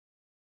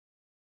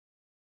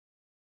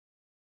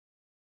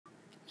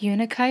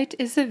Unakite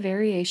is a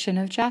variation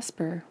of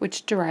jasper,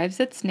 which derives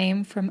its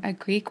name from a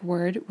Greek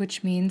word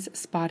which means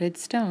spotted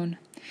stone.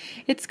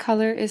 Its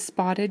color is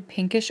spotted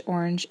pinkish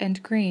orange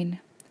and green.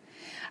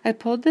 I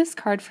pulled this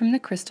card from the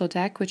crystal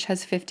deck, which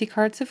has 50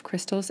 cards of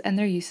crystals and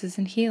their uses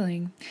in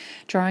healing.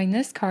 Drawing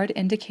this card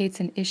indicates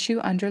an issue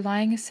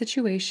underlying a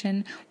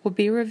situation will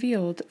be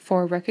revealed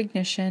for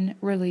recognition,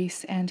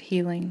 release, and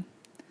healing.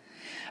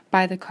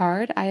 By the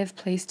card, I have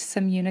placed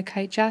some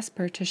Unakite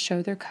Jasper to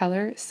show their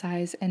color,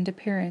 size, and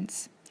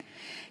appearance.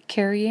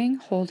 Carrying,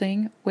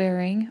 holding,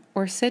 wearing,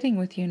 or sitting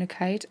with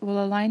Unakite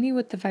will align you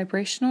with the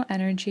vibrational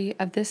energy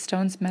of this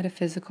stone's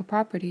metaphysical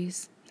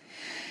properties.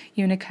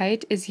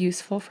 Unakite is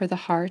useful for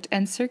the heart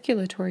and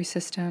circulatory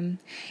system.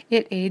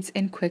 It aids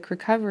in quick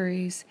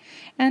recoveries,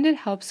 and it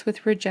helps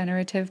with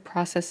regenerative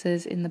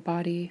processes in the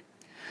body.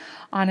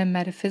 On a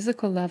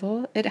metaphysical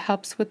level, it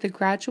helps with the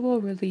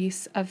gradual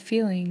release of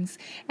feelings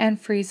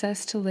and frees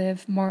us to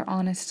live more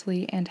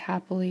honestly and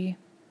happily.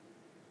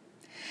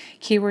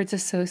 Keywords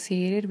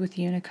associated with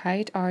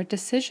Unakite are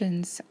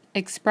decisions,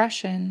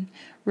 expression,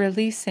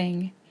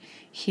 releasing,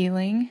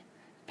 healing,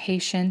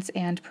 patience,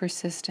 and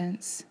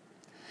persistence.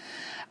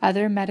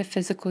 Other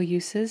metaphysical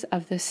uses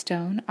of this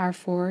stone are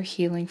for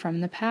healing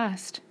from the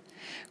past,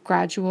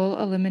 gradual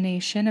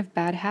elimination of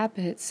bad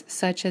habits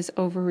such as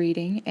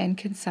overeating and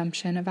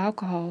consumption of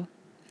alcohol,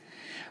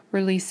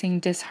 releasing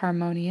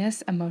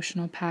disharmonious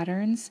emotional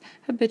patterns,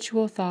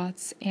 habitual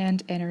thoughts,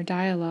 and inner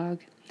dialogue,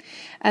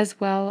 as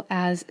well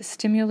as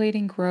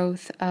stimulating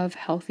growth of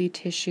healthy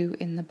tissue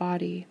in the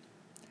body.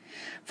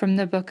 From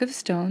the Book of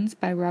Stones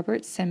by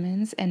Robert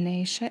Simmons and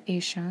Neisha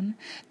Ashan,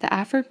 the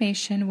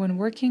affirmation when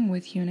working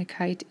with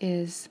Unakite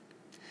is,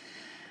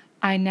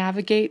 I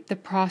navigate the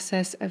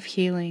process of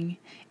healing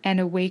and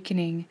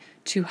awakening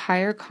to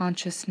higher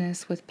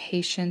consciousness with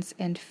patience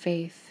and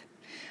faith,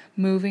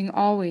 moving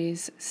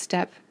always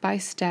step by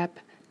step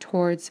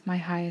towards my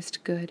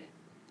highest good.